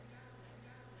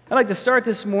I'd like to start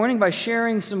this morning by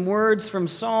sharing some words from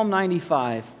Psalm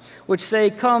 95, which say,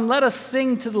 "Come, let us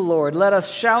sing to the Lord. Let us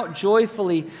shout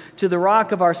joyfully to the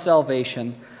rock of our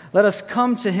salvation. Let us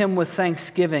come to him with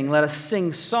thanksgiving. Let us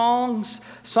sing psalms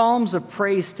of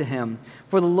praise to him.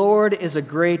 For the Lord is a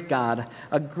great God,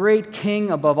 a great King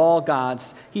above all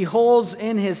gods. He holds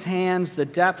in his hands the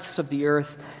depths of the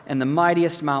earth and the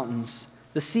mightiest mountains.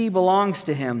 The sea belongs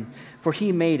to him, for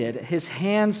he made it. His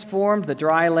hands formed the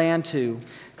dry land too.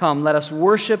 Come, let us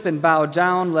worship and bow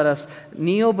down. Let us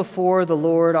kneel before the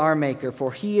Lord our Maker,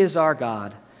 for he is our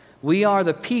God. We are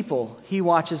the people he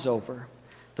watches over,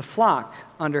 the flock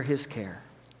under his care."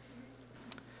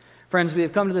 Friends, we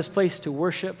have come to this place to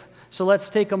worship, so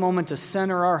let's take a moment to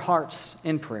center our hearts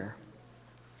in prayer.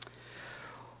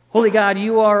 Holy God,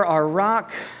 you are our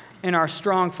rock and our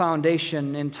strong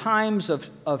foundation. In times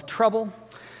of trouble,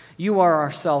 you are our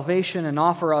salvation and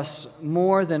offer us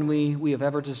more than we have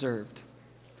ever deserved.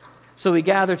 So we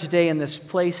gather today in this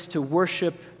place to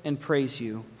worship and praise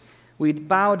you. We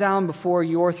bow down before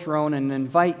your throne and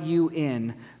invite you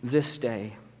in this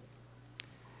day.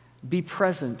 Be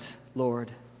present, Lord,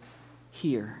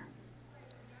 here.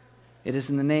 It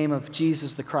is in the name of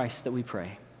Jesus the Christ that we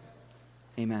pray.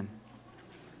 Amen.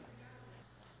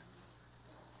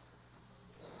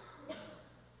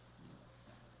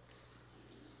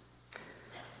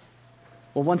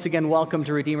 Well, once again, welcome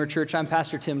to Redeemer Church. I'm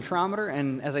Pastor Tim Trommater,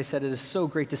 and as I said, it is so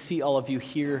great to see all of you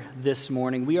here this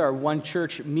morning. We are one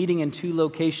church meeting in two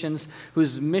locations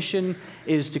whose mission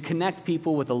is to connect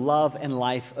people with the love and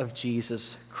life of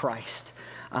Jesus Christ.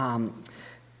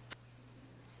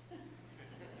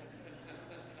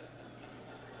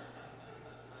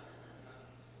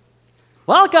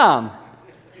 Welcome!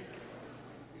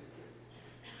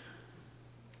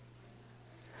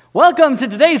 Welcome to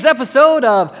today's episode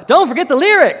of Don't Forget the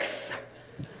Lyrics.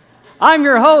 I'm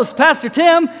your host, Pastor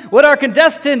Tim. Would our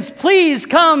contestants please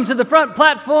come to the front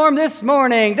platform this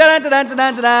morning? Whatever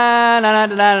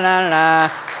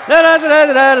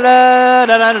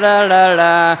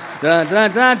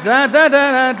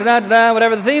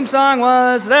the theme song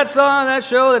was, that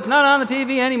show that's not on the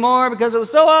TV anymore because it was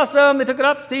so awesome they took it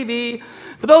off the TV.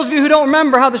 For those of you who don't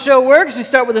remember how the show works, we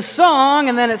start with a song,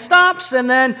 and then it stops, and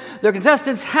then the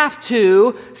contestants have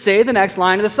to say the next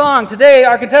line of the song. Today,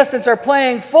 our contestants are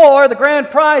playing for the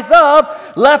grand prize of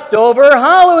leftover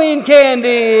Halloween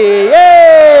candy.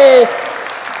 Yay!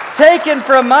 Taken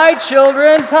from my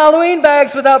children's Halloween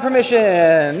bags without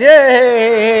permission.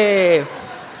 Yay!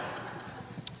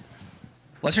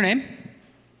 What's her name?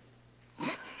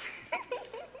 That's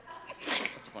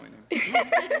a funny name.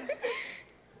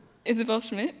 Isabel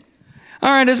Schmidt.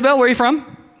 All right, Isabel, where are you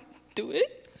from?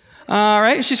 DeWitt. All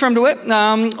right, she's from DeWitt. What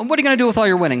are you going to do with all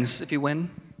your winnings if you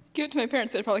win? Give it to my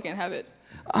parents. They probably can't have it.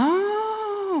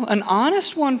 Oh, an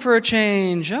honest one for a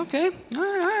change. Okay, all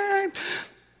right.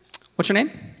 What's your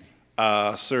name?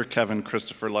 Sir Kevin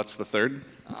Christopher Lutz III.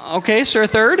 Okay, Sir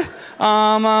Third. Where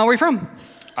are you from?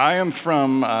 I am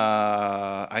from,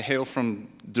 I hail from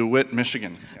DeWitt,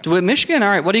 Michigan. Yeah. DeWitt, Michigan. All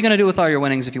right, what are you going to do with all your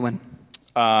winnings if you win?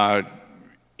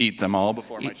 Eat them all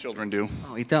before my children do.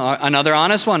 Oh, another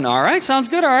honest one. All right, sounds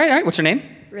good. All right. What's your name?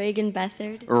 Reagan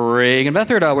Bethard. Reagan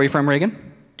Bethard. Where are you from, Reagan?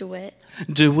 DeWitt.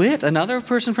 DeWitt, another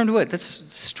person from DeWitt. That's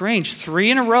strange. 3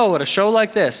 in a row at a show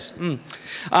like this. What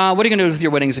are you going to do with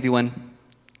your winnings if you win?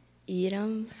 Eat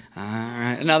them. All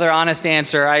right, another honest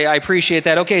answer. I appreciate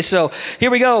that. Okay, so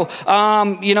here we go.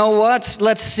 You know what?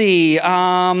 Let's see. You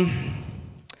want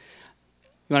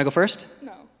to go first?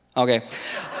 No. Okay.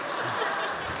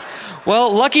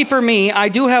 Well, lucky for me, I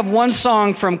do have one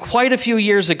song from quite a few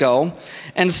years ago,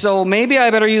 and so maybe I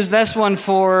better use this one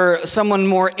for someone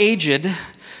more aged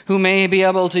who may be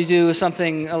able to do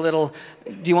something a little...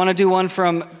 Do you want to do one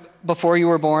from before you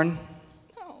were born?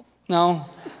 No. No?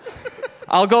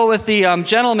 I'll go with the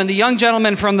gentleman, the young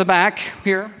gentleman from the back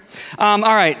here. All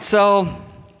right, so...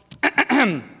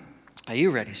 Are you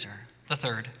ready, sir? The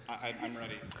third. I'm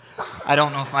ready. I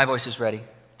don't know if my voice is ready.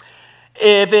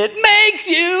 If it makes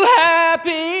you happy,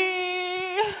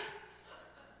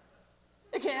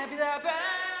 it can't be that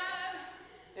bad.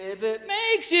 If it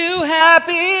makes you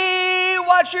happy,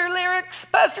 watch your lyrics,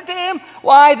 Pastor Tim.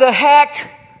 Why the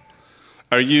heck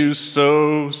Are you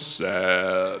so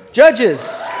sad?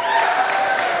 Judges.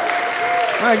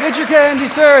 All right, get your candy,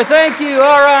 sir. Thank you.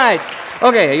 All right.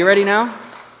 Okay, are you ready now?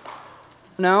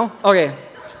 No? Okay.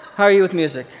 How are you with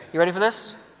music? You ready for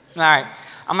this? All right.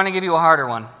 I'm going to give you a harder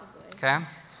one. Okay?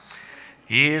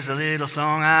 Here's a little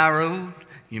song I wrote.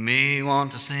 You may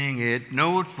want to sing it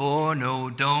note for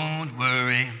note. Don't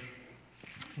worry.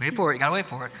 Wait for it. You got to wait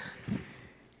for it.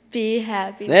 Be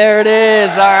happy. There it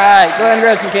is. All right. Go ahead and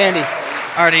grab some candy.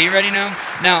 All right, are you ready now?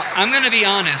 Now, I'm going to be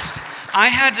honest. I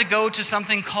had to go to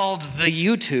something called the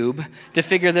YouTube to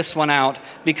figure this one out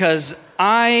because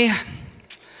I'm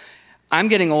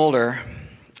getting older,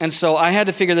 and so I had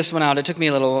to figure this one out. It took me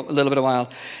a little bit of a while.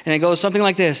 And it goes something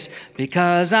like this.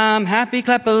 Because I'm happy,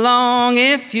 clap along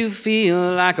if you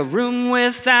feel like a room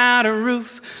without a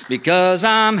roof. Because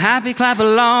I'm happy, clap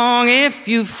along if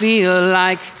you feel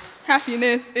like...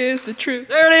 Happiness is the truth.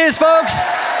 There it is, folks.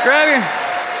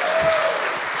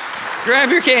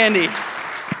 Grab your candy. I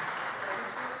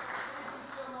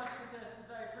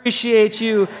appreciate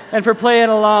you and for playing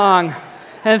along.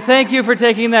 And thank you for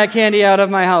taking that candy out of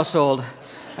my household.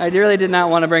 I really did not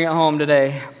want to bring it home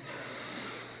today.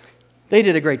 They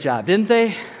did a great job, didn't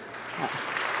they?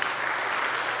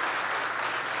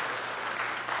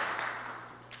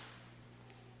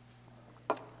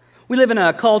 We live in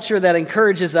a culture that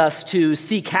encourages us to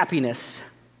seek happiness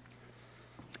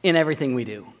in everything we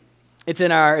do. It's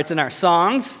in our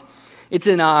songs, it's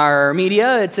in our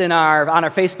media, it's on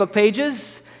our Facebook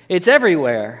pages, it's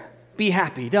everywhere. Be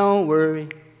happy, don't worry.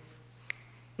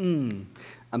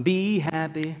 Be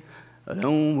happy,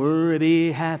 don't worry,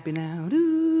 be happy now.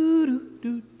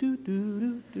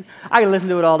 I can listen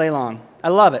to it all day long. I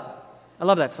love it. I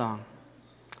love that song.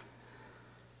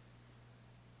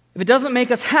 If it doesn't make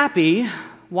us happy,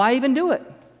 why even do it?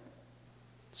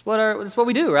 It's what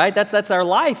we do, right? That's our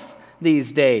life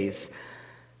these days.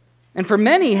 And for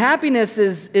many, happiness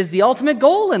is the ultimate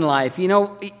goal in life. You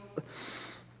know,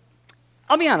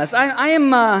 I'll be honest, I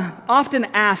am often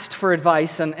asked for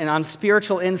advice and on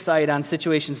spiritual insight on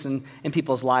situations in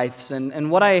people's lives.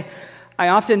 And what I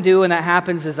often do when that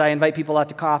happens is I invite people out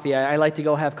to coffee. I like to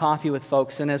go have coffee with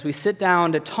folks. And as we sit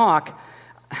down to talk,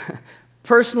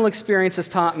 personal experience has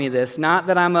taught me this. Not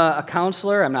that I'm a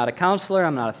counselor. I'm not a counselor.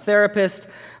 I'm not a therapist.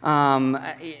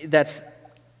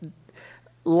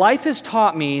 Life has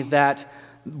taught me that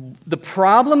the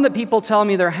problem that people tell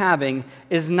me they're having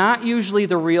is not usually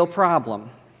the real problem.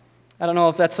 I don't know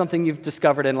if that's something you've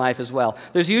discovered in life as well.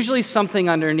 There's usually something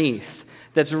underneath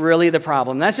that's really the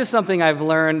problem. That's just something I've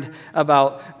learned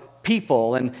about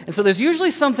people. And so there's usually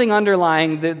something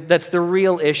underlying that's the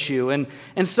real issue. And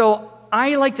so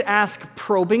I like to ask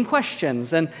probing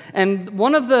questions. And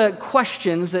one of the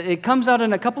questions, it comes out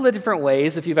in a couple of different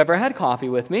ways. If you've ever had coffee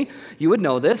with me, you would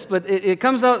know this, but it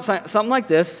comes out something like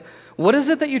this. What is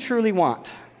it that you truly want?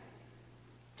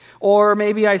 Or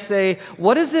maybe I say,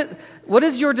 what is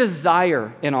your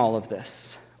desire in all of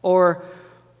this? Or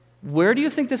where do you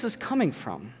think this is coming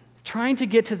from? Trying to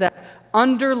get to that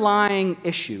underlying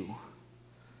issue.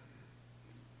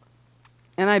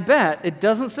 And I bet it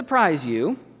doesn't surprise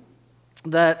you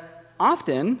that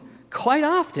quite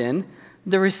often,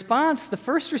 the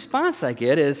first response I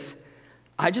get is,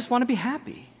 I just want to be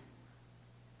happy.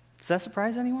 Does that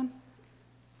surprise anyone?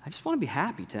 I just want to be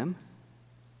happy, Tim.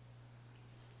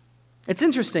 It's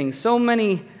interesting, so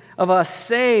many of us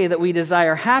say that we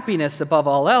desire happiness above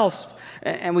all else,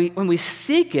 and when we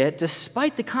seek it,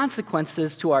 despite the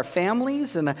consequences to our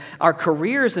families and our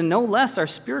careers, and no less our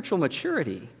spiritual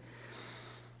maturity.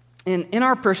 In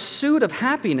our pursuit of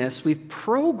happiness, we've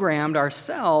programmed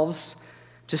ourselves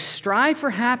to strive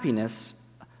for happiness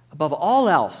above all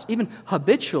else. Even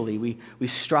habitually, we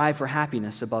strive for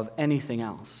happiness above anything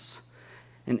else.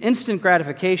 And instant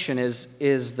gratification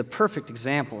is the perfect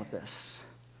example of this.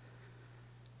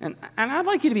 And I'd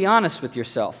like you to be honest with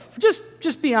yourself.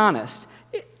 Just be honest.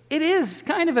 It is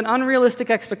kind of an unrealistic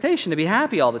expectation to be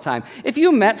happy all the time. If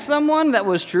you met someone that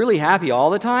was truly happy all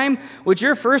the time, would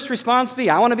your first response be,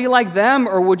 I want to be like them?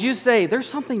 Or would you say, there's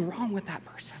something wrong with that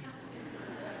person?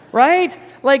 Right?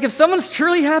 Like if someone's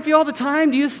truly happy all the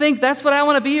time, do you think that's what I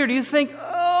want to be? Or do you think,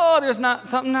 oh, there's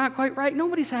something not quite right?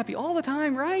 Nobody's happy all the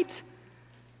time, right?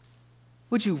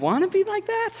 Would you want to be like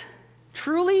that?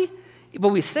 Truly? But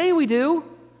we say we do.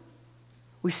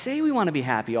 We say we want to be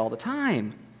happy all the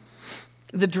time.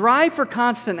 The drive for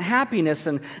constant happiness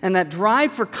and that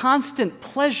drive for constant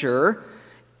pleasure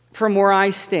from where I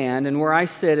stand and where I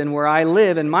sit and where I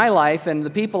live in my life and the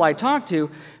people I talk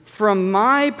to, from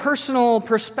my personal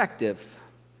perspective,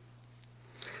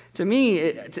 to me,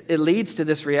 it leads to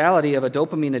this reality of a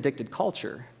dopamine-addicted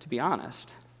culture, to be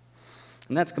honest.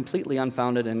 And that's completely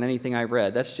unfounded in anything I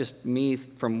read. That's just me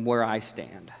from where I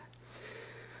stand.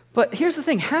 But here's the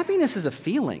thing. Happiness is a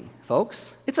feeling,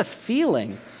 folks. It's a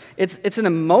feeling. It's an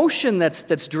emotion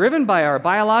that's driven by our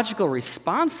biological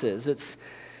responses.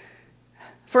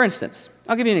 For instance,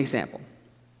 I'll give you an example.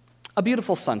 A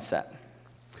beautiful sunset.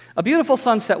 A beautiful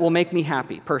sunset will make me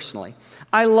happy, personally.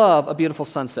 I love a beautiful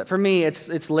sunset. For me,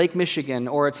 it's Lake Michigan,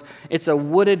 or it's a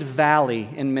wooded valley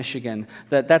in Michigan.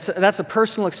 That's a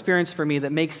personal experience for me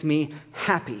that makes me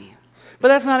happy. But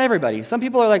that's not everybody. Some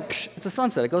people are like, "Psh, it's a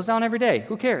sunset. It goes down every day.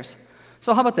 Who cares?"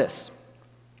 So how about this?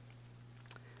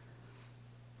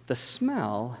 The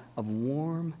smell of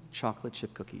warm chocolate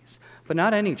chip cookies. But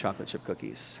not any chocolate chip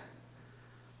cookies.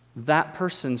 That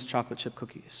person's chocolate chip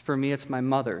cookies. For me, it's my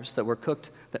mother's that were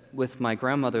cooked with my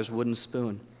grandmother's wooden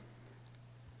spoon.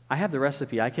 I have the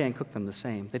recipe. I can't cook them the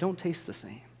same. They don't taste the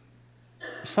same.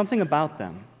 There's something about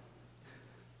them.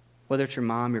 Whether it's your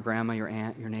mom, your grandma, your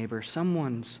aunt, your neighbor,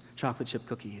 someone's chocolate chip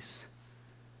cookies.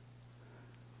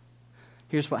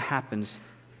 Here's what happens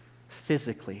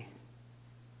physically.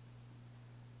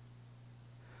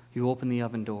 You open the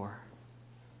oven door.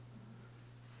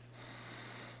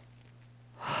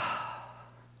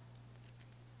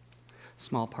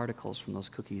 Small particles from those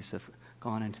cookies have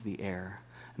gone into the air,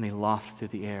 and they loft through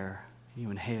the air.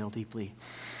 You inhale deeply,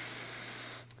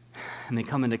 and they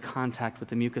come into contact with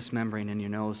the mucous membrane in your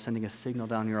nose, sending a signal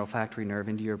down your olfactory nerve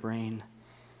into your brain.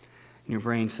 And your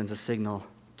brain sends a signal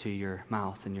to your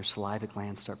mouth, and your saliva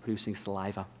glands start producing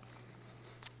saliva.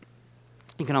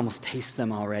 You can almost taste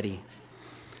them already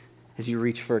as you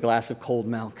reach for a glass of cold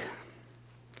milk.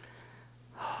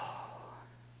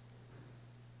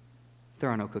 There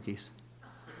are no cookies.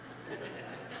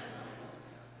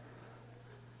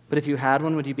 But if you had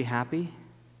one, would you be happy?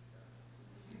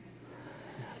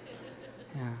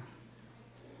 Yeah.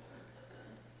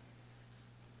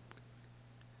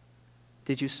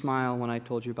 Did you smile when I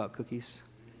told you about cookies?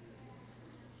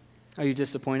 Are you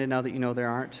disappointed now that you know there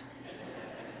aren't?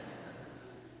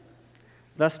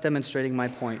 Thus demonstrating my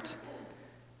point.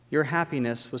 Your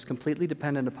happiness was completely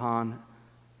dependent upon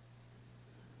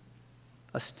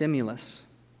a stimulus.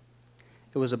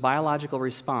 It was a biological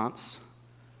response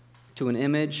to an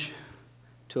image,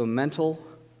 to a mental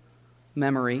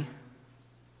memory.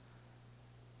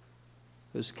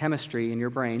 It was chemistry in your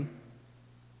brain.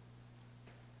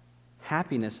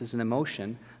 Happiness is an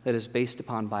emotion that is based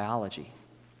upon biology.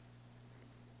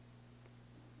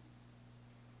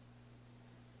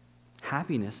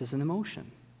 Happiness is an emotion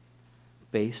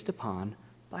based upon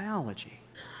biology.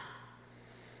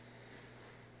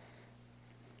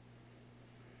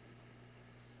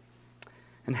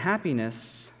 And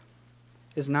happiness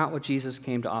is not what Jesus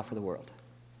came to offer the world.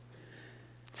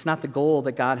 It's not the goal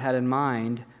that God had in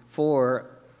mind for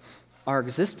our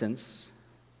existence.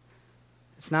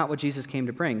 It's not what Jesus came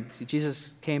to bring. See,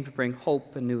 Jesus came to bring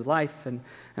hope and new life and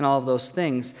all of those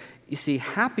things. You see,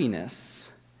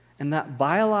 happiness and that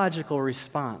biological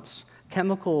response,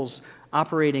 chemicals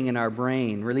operating in our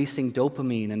brain, releasing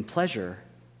dopamine and pleasure,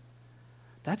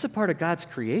 that's a part of God's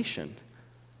creation.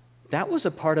 That was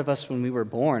a part of us when we were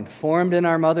born, formed in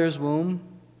our mother's womb,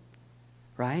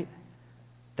 right?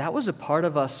 That was a part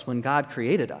of us when God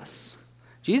created us.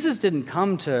 Jesus didn't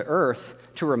come to earth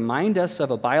to remind us of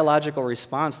a biological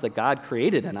response that God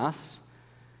created in us.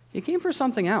 He came for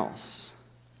something else.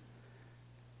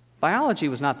 Biology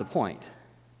was not the point.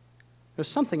 There's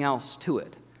something else to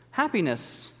it.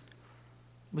 Happiness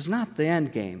was not the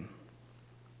end game.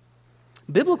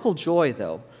 Biblical joy,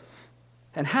 though,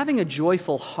 and having a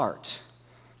joyful heart,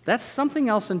 that's something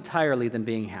else entirely than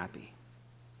being happy.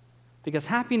 Because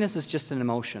happiness is just an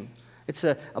emotion. It's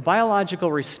a biological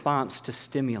response to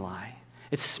stimuli.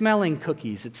 It's smelling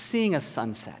cookies. It's seeing a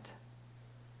sunset.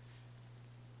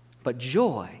 But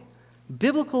joy,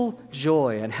 biblical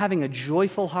joy, and having a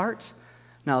joyful heart,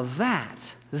 now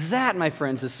that, my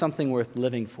friends, is something worth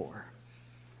living for.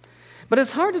 But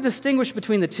it's hard to distinguish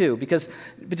between the two,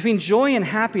 between joy and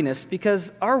happiness,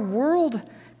 because our world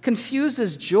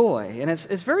confuses joy. And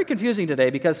it's very confusing today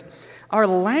because our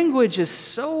language is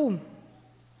so...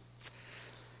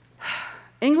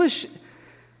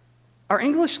 Our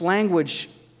English language,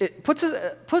 it puts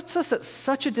us at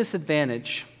such a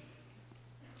disadvantage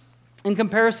in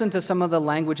comparison to some of the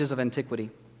languages of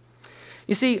antiquity.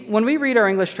 You see, when we read our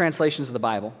English translations of the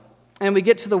Bible, and we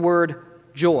get to the word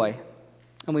joy,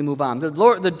 and we move on.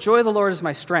 The joy of the Lord is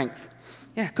my strength.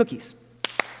 Yeah, cookies.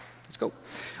 Let's go.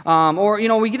 Or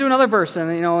we get to another verse, and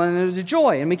and there's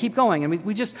joy, and we keep going, and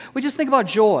we just think about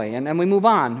joy, and we move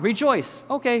on. Rejoice.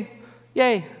 Okay,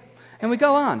 yay, and we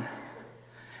go on.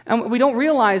 And we don't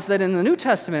realize that in the New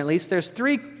Testament, at least, there's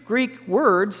 3 Greek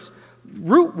words,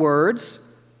 root words,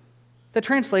 that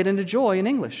translate into joy in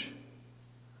English.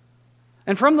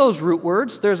 And from those root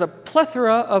words, there's a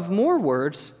plethora of more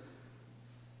words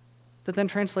that then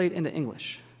translate into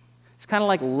English. It's kind of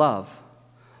like love.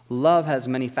 Love has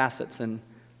many facets in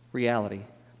reality,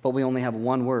 but we only have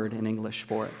one word in English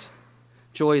for it.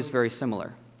 Joy is very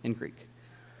similar in Greek.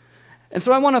 And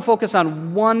so I want to focus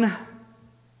on one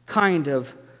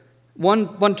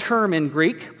term in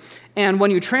Greek, and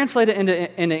when you translate it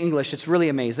into English, it's really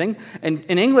amazing. And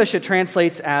in English, it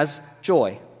translates as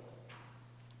joy.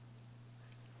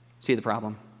 See the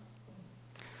problem?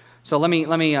 So let me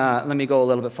go a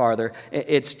little bit farther.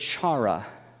 It's chara,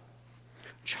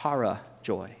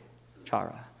 joy,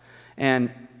 chara,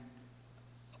 and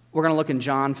we're going to look in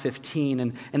John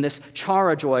 15, and this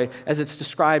chara joy, as it's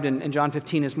described in John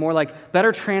 15, is more like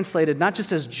better translated not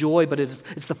just as joy, but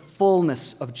it's the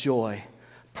fullness of joy,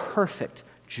 perfect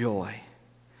joy.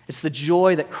 It's the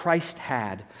joy that Christ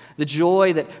had, the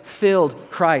joy that filled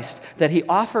Christ, that he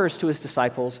offers to his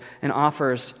disciples and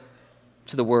offers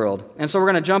to the world. And so we're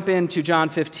going to jump into John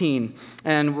 15,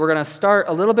 and we're going to start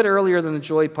a little bit earlier than the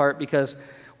joy part because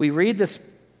we read this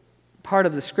part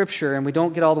of the scripture and we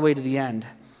don't get all the way to the end.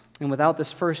 And without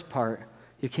this first part,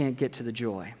 you can't get to the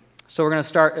joy. So we're going to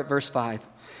start at verse 5,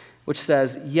 which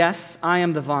says, "Yes, I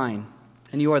am the vine,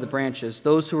 and you are the branches.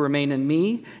 Those who remain in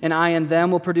me, and I in them,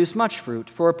 will produce much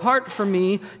fruit. For apart from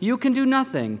me, you can do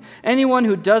nothing. Anyone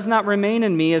who does not remain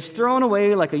in me is thrown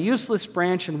away like a useless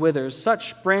branch and withers.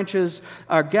 Such branches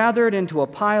are gathered into a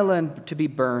pile and to be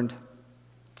burned.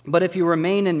 But if you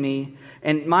remain in me,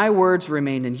 and my words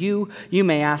remain in you, you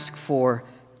may ask for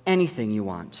anything you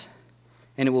want,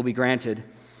 and it will be granted.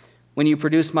 When you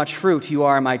produce much fruit, you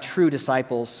are my true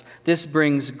disciples. This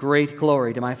brings great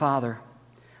glory to my Father.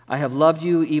 I have loved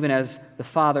you even as the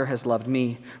Father has loved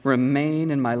me. Remain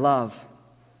in my love.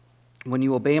 When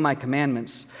you obey my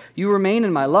commandments, you remain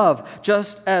in my love,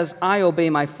 just as I obey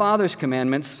my Father's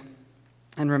commandments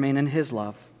and remain in his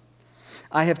love.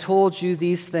 I have told you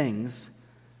these things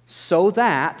so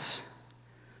that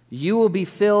you will be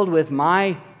filled with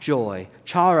my joy,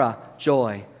 chara,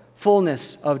 joy,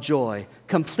 fullness of joy,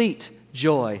 complete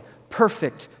joy,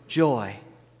 perfect joy.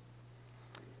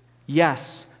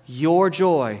 Yes, your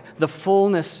joy, the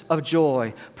fullness of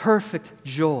joy, perfect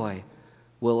joy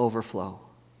will overflow."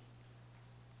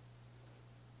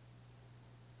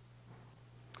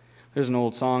 There's an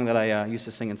old song that I used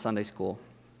to sing in Sunday school.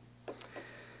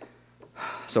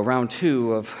 So round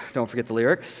 2 of Don't Forget the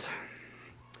Lyrics.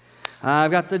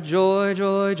 I've got the joy,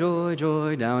 joy, joy,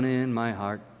 joy down in my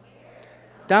heart.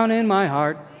 Down in my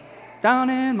heart, down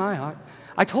in my heart.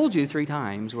 I told you 3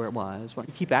 times where it was. Why do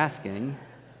you keep asking?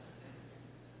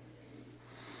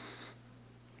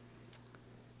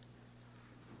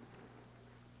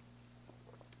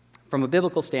 From a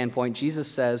biblical standpoint, Jesus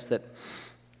says that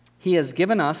he has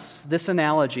given us this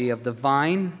analogy of the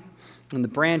vine and the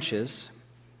branches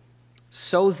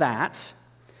so that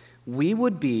we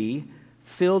would be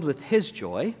filled with his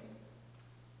joy,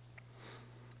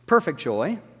 perfect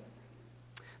joy,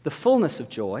 the fullness of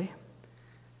joy,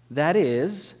 that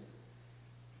is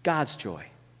God's joy.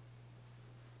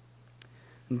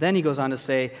 And then he goes on to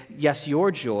say, yes,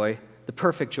 your joy, the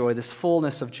perfect joy, this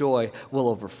fullness of joy will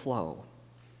overflow.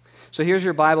 So here's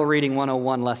your Bible reading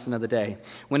 101 lesson of the day.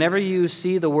 Whenever you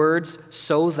see the words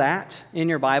 "so that" in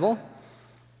your Bible,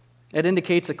 it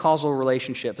indicates a causal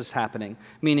relationship is happening,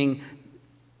 meaning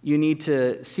you need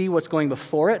to see what's going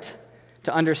before it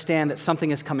to understand that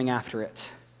something is coming after it.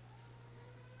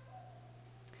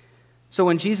 So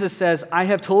when Jesus says, "I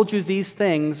have told you these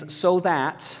things so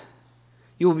that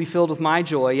you will be filled with my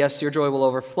joy," yes, your joy will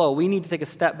overflow, we need to take a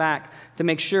step back to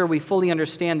make sure we fully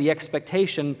understand the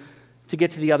expectation to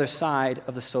get to the other side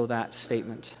of the "so that"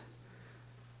 statement.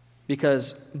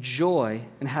 Because joy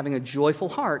and having a joyful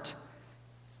heart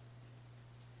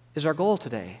is our goal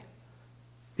today.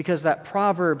 Because that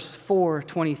Proverbs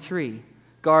 4:23,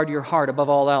 guard your heart above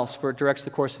all else, for it directs the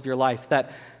course of your life,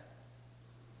 that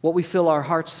what we fill our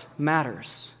hearts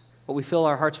matters. What we fill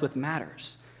our hearts with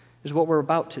matters, is what we're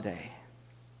about today.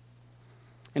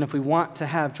 And if we want to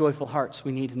have joyful hearts,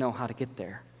 we need to know how to get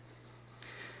there.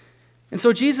 And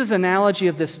so Jesus' analogy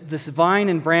of this vine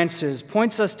and branches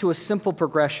points us to a simple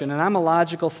progression. And I'm a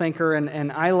logical thinker,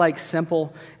 and I like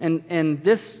simple. And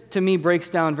this, to me, breaks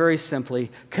down very simply.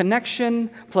 Connection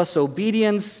plus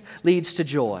obedience leads to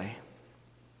joy.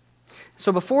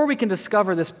 So before we can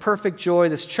discover this perfect joy,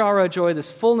 this chara joy,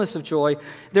 this fullness of joy,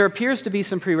 there appears to be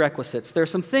some prerequisites. There are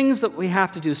some things that we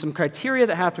have to do, some criteria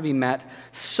that have to be met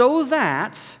so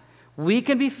that we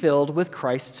can be filled with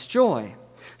Christ's joy.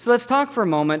 So let's talk for a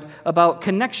moment about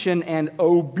connection and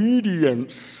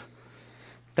obedience.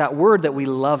 That word that we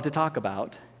love to talk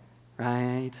about,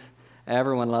 right?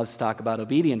 Everyone loves to talk about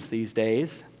obedience these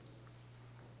days.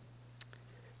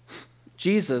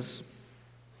 Jesus,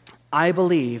 I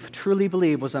believe, truly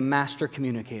believe, was a master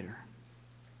communicator.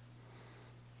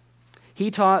 He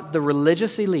taught the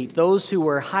religious elite, those who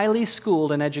were highly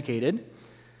schooled and educated,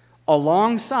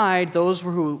 alongside those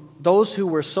who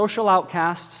were social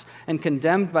outcasts and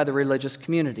condemned by the religious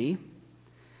community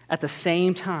at the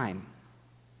same time.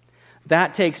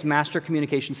 That takes master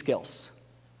communication skills.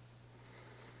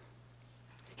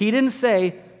 He didn't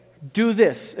say, do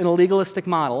this in a legalistic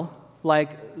model like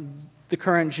the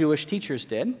current Jewish teachers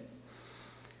did,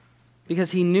 because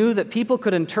he knew that people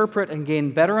could interpret and gain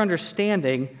better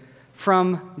understanding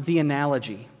from the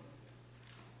analogy.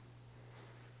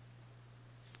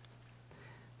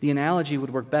 The analogy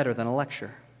would work better than a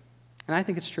lecture. And I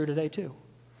think it's true today too.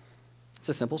 It's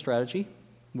a simple strategy.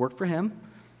 Worked for him.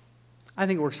 I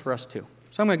think it works for us too.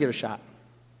 So I'm going to give it a shot.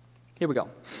 Here we go.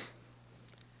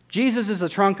 Jesus is the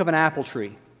trunk of an apple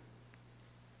tree.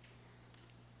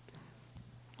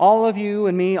 All of you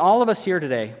and me, all of us here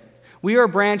today, we are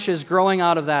branches growing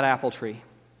out of that apple tree.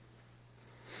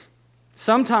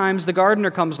 Sometimes the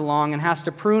gardener comes along and has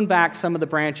to prune back some of the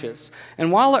branches.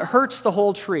 And while it hurts the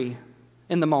whole tree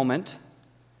in the moment,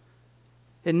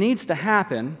 it needs to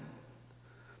happen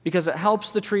because it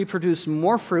helps the tree produce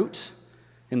more fruit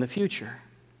in the future.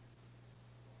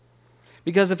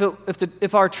 Because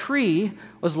if our tree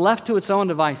was left to its own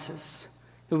devices,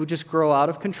 it would just grow out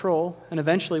of control and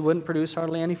eventually wouldn't produce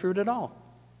hardly any fruit at all.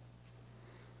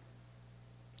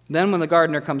 Then when the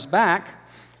gardener comes back,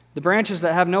 the branches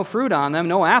that have no fruit on them,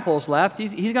 no apples left,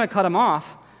 he's going to cut them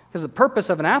off, because the purpose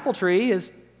of an apple tree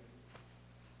is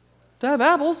to have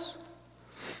apples.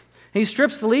 He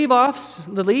strips the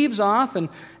leaves off and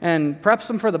preps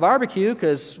them for the barbecue,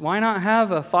 because why not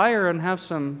have a fire and have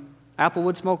some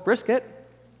applewood smoked brisket?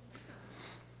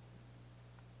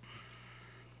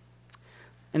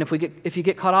 And if you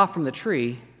get cut off from the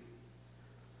tree,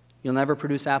 you'll never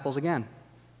produce apples again.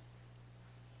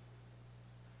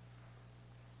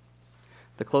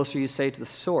 The closer you stay to the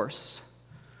source,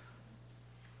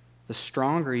 the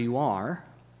stronger you are,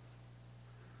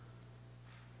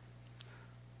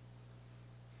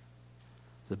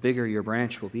 the bigger your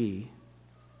branch will be,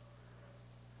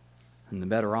 and the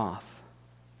better off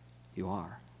you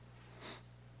are.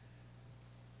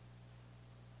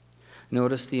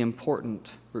 Notice the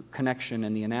important connection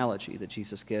in the analogy that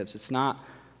Jesus gives. It's not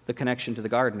the connection to the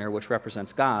gardener, which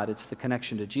represents God. It's the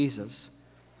connection to Jesus.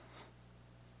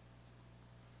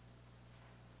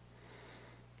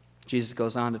 Jesus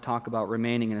goes on to talk about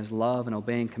remaining in his love and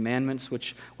obeying commandments,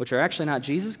 which are actually not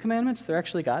Jesus' commandments. They're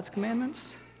actually God's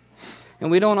commandments. And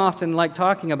we don't often like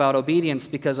talking about obedience,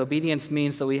 because obedience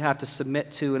means that we have to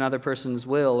submit to another person's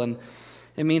will, and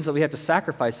it means that we have to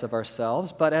sacrifice of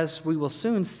ourselves. But as we will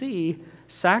soon see,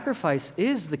 sacrifice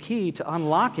is the key to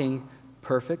unlocking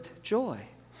perfect joy.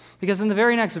 Because in the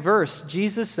very next verse,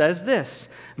 Jesus says this: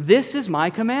 "This is my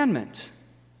commandment.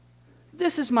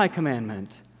 This is my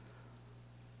commandment.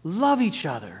 Love each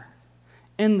other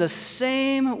in the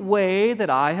same way that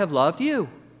I have loved you.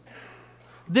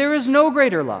 There is no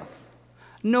greater love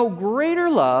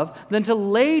than to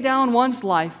lay down one's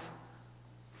life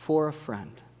for a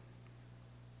friend."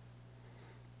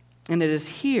 And it is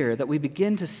here that we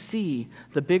begin to see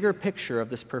the bigger picture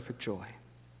of this perfect joy,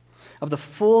 of the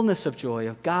fullness of joy,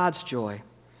 of God's joy.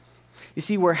 You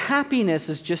see, where happiness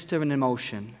is just an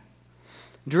emotion,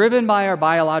 driven by our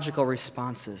biological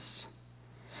responses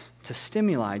to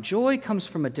stimuli, joy comes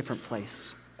from a different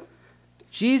place.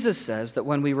 Jesus says that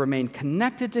when we remain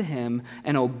connected to him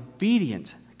and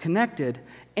connected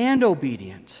and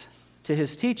obedient to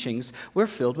his teachings, we're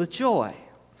filled with joy.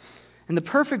 And the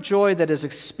perfect joy that is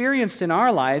experienced in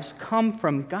our lives come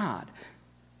from God.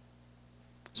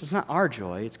 So it's not our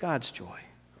joy, it's God's joy.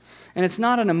 And it's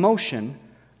not an emotion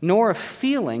nor a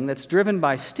feeling that's driven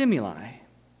by stimuli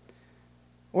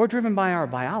or driven by our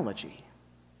biology.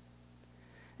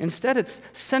 Instead, it's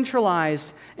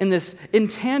centralized in this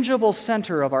intangible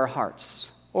center of our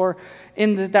hearts, or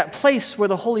in that place where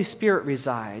the Holy Spirit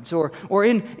resides, or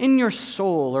in your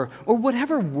soul, or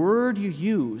whatever word you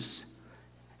use.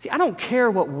 See, I don't care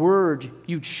what word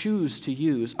you choose to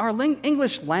use. Our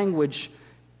English language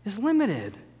is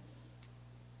limited.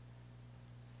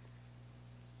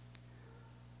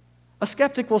 A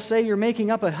skeptic will say you're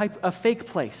making up a fake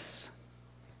place.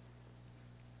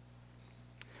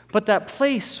 But that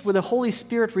place where the Holy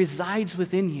Spirit resides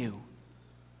within you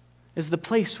is the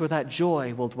place where that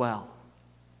joy will dwell.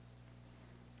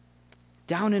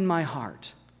 Down in my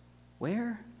heart.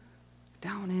 Where?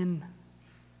 Down in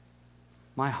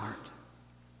my heart.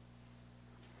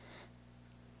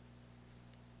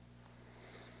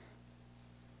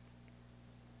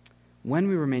 when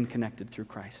we remain connected through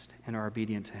Christ and are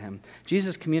obedient to him.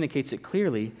 Jesus communicates it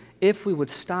clearly if we would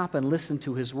stop and listen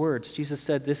to his words. Jesus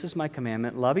said, "This is my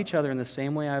commandment, love each other in the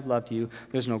same way I've loved you.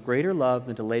 There's no greater love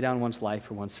than to lay down one's life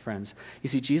for one's friends." You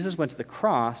see, Jesus went to the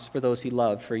cross for those he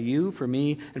loved, for you, for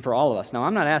me, and for all of us. Now,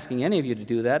 I'm not asking any of you to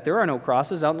do that. There are no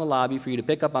crosses out in the lobby for you to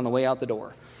pick up on the way out the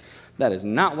door. That is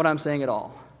not what I'm saying at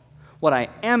all. What I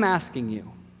am asking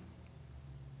you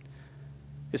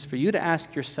is for you to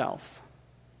ask yourself,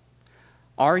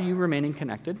 are you remaining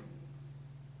connected?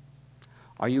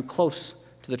 Are you close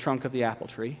to the trunk of the apple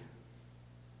tree?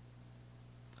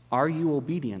 Are you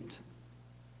obedient?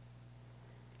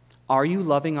 Are you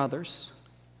loving others?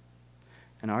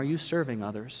 And are you serving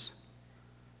others?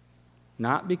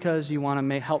 Not because you want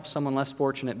to help someone less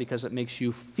fortunate because it makes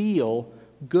you feel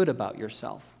good about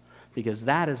yourself, because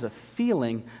that is a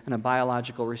feeling and a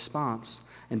biological response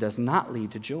and does not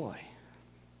lead to joy.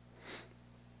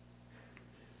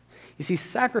 You see,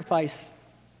 sacrifice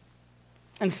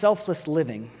and selfless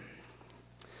living.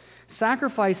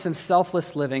 Sacrifice and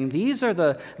selfless living, these are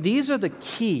the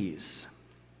keys.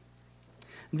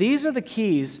 These are the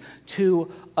keys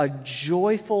to a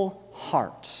joyful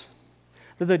heart.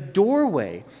 They're the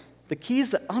doorway, the keys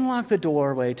that unlock the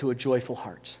doorway to a joyful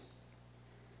heart.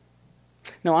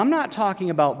 Now, I'm not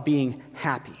talking about being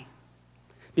happy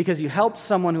because you helped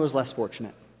someone who was less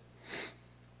fortunate.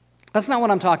 That's not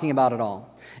what I'm talking about at all.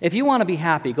 If you want to be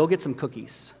happy, go get some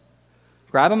cookies.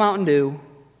 Grab a Mountain Dew.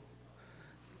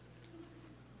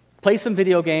 Play some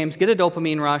video games. Get a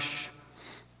dopamine rush.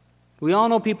 We all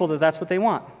know people that's what they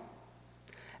want.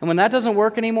 And when that doesn't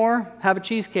work anymore, have a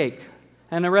cheesecake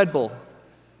and a Red Bull.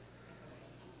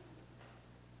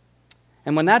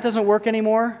 And when that doesn't work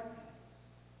anymore,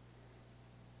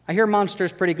 I hear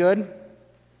Monster's pretty good.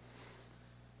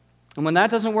 And when that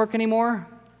doesn't work anymore,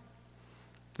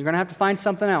 you're going to have to find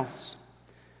something else.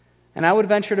 And I would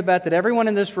venture to bet that everyone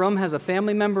in this room has a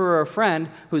family member or a friend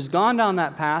who's gone down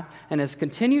that path and has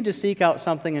continued to seek out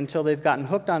something until they've gotten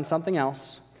hooked on something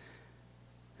else.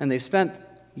 And they've spent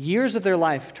years of their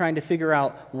life trying to figure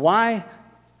out why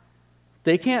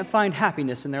they can't find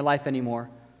happiness in their life anymore.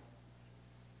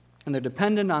 And they're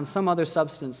dependent on some other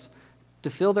substance to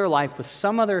fill their life with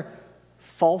some other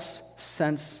false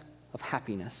sense of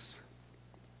happiness.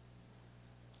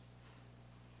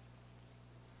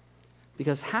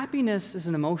 Because happiness is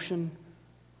an emotion.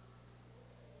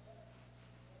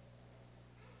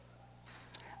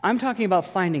 I'm talking about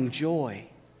finding joy,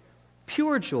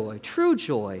 pure joy, true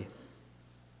joy,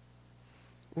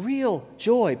 real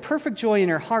joy, perfect joy in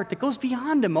your heart that goes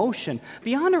beyond emotion,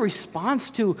 beyond a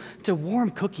response to warm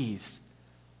cookies.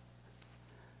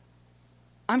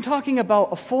 I'm talking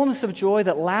about a fullness of joy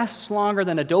that lasts longer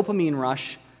than a dopamine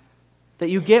rush that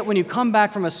you get when you come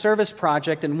back from a service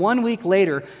project and 1 week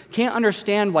later can't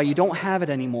understand why you don't have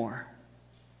it anymore.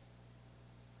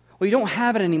 Well, you don't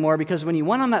have it anymore because when you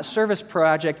went on that service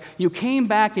project, you came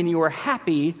back and you were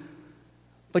happy,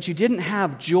 but you didn't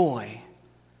have joy.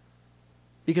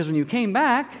 Because when you came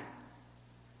back,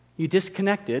 you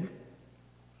disconnected,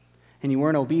 and you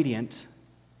weren't obedient,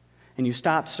 and you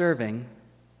stopped serving,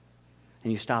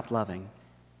 and you stopped loving,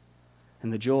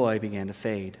 and the joy began to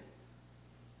fade.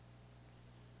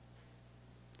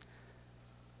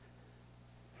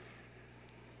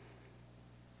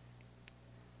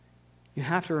 You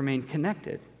have to remain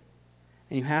connected,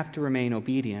 and you have to remain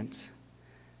obedient.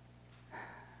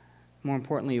 More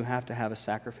importantly, you have to have a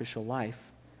sacrificial life.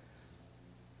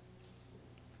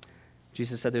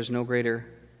 Jesus said there's no greater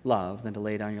love than to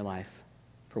lay down your life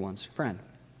for one's friend.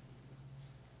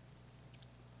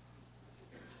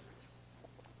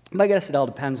 But I guess it all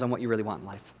depends on what you really want in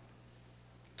life.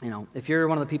 You know, if you're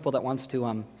one of the people that wants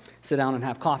to sit down and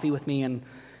have coffee with me and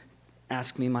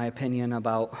ask me my opinion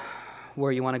about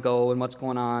where you want to go and what's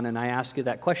going on, and I ask you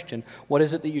that question, what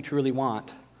is it that you truly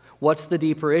want? What's the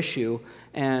deeper issue?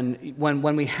 And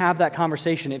when we have that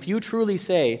conversation, if you truly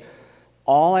say,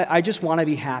 I just want to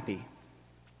be happy,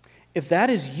 if that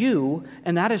is you,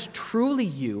 and that is truly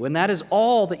you, and that is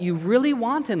all that you really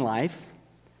want in life,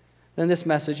 then this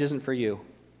message isn't for you.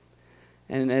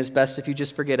 And it's best if you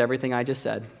just forget everything I just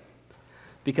said,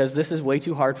 because this is way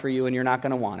too hard for you and you're not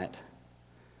going to want it.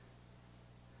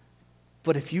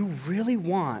 But if you really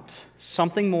want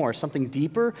something more, something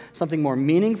deeper, something more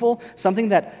meaningful, something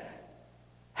that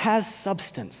has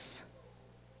substance,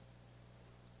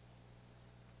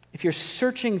 if you're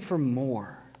searching for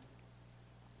more,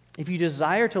 if you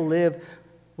desire to live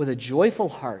with a joyful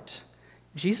heart,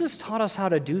 Jesus taught us how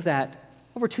to do that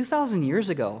over 2,000 years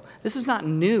ago. This is not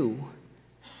new.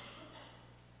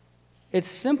 It's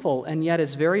simple, and yet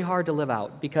it's very hard to live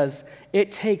out because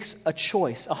it takes a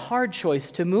choice, a hard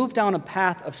choice, to move down a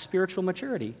path of spiritual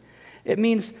maturity. It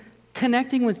means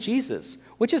connecting with Jesus,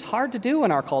 which is hard to do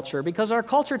in our culture because our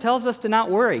culture tells us to not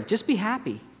worry, just be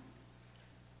happy.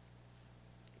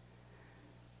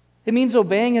 It means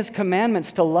obeying his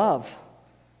commandments to love.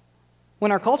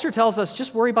 When our culture tells us,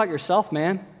 just worry about yourself,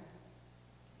 man.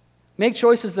 Make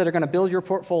choices that are going to build your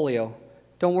portfolio.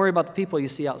 Don't worry about the people you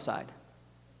see outside.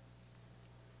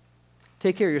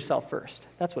 Take care of yourself first.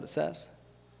 That's what it says.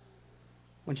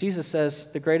 When Jesus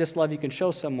says the greatest love you can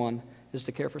show someone is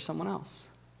to care for someone else.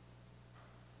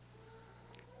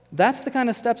 That's the kind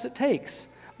of steps it takes.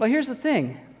 But here's the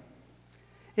thing.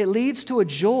 It leads to a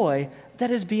joy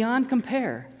that is beyond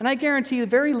compare. And I guarantee you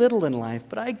very little in life,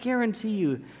 but I guarantee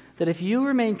you that if you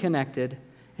remain connected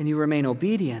and you remain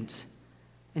obedient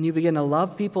and you begin to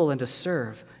love people and to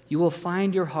serve, you will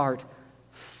find your heart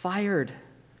fired,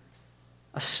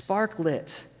 a spark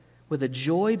lit with a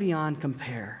joy beyond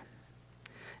compare.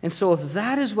 And so if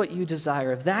that is what you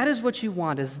desire, if that is what you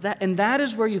want, and that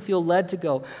is where you feel led to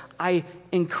go, I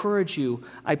encourage you,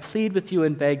 I plead with you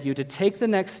and beg you to take the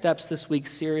next steps this week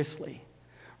seriously.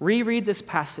 Reread this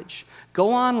passage.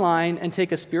 Go online and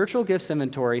take a spiritual gifts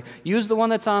inventory. Use the one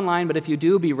that's online, but if you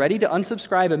do, be ready to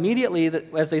unsubscribe immediately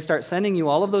as they start sending you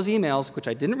all of those emails, which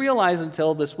I didn't realize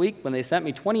until this week when they sent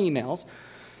me 20 emails.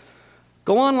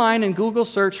 Go online and Google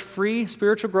search free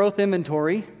spiritual growth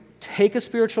inventory. Take a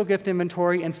spiritual gift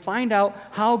inventory and find out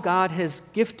how God has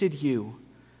gifted you.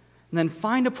 And then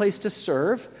find a place to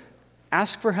serve.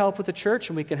 Ask for help with the church,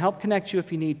 and we can help connect you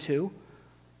if you need to.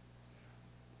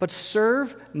 But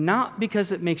serve not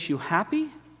because it makes you happy,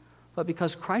 but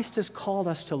because Christ has called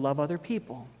us to love other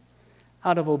people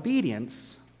out of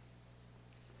obedience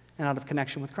and out of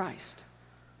connection with Christ.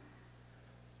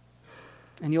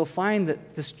 And you'll find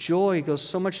that this joy goes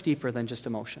so much deeper than just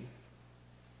emotion.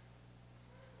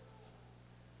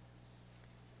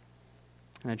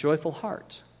 And a joyful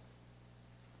heart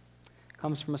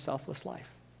comes from a selfless life.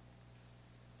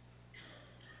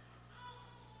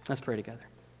 Let's pray together.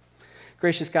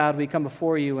 Gracious God, we come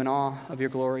before you in awe of your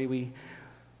glory.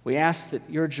 We ask that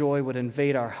your joy would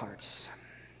invade our hearts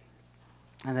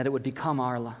and that it would become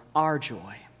our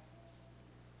joy.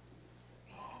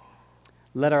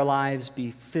 Let our lives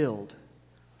be filled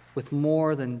with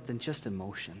more than just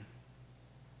emotion,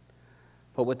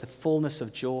 but with the fullness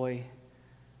of joy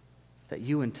that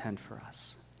you intend for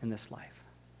us in this life.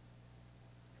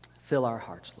 Fill our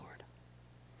hearts, Lord,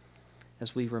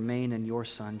 as we remain in your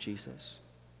Son, Jesus.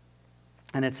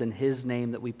 And it's in his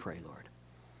name that we pray, Lord.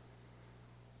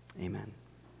 Amen.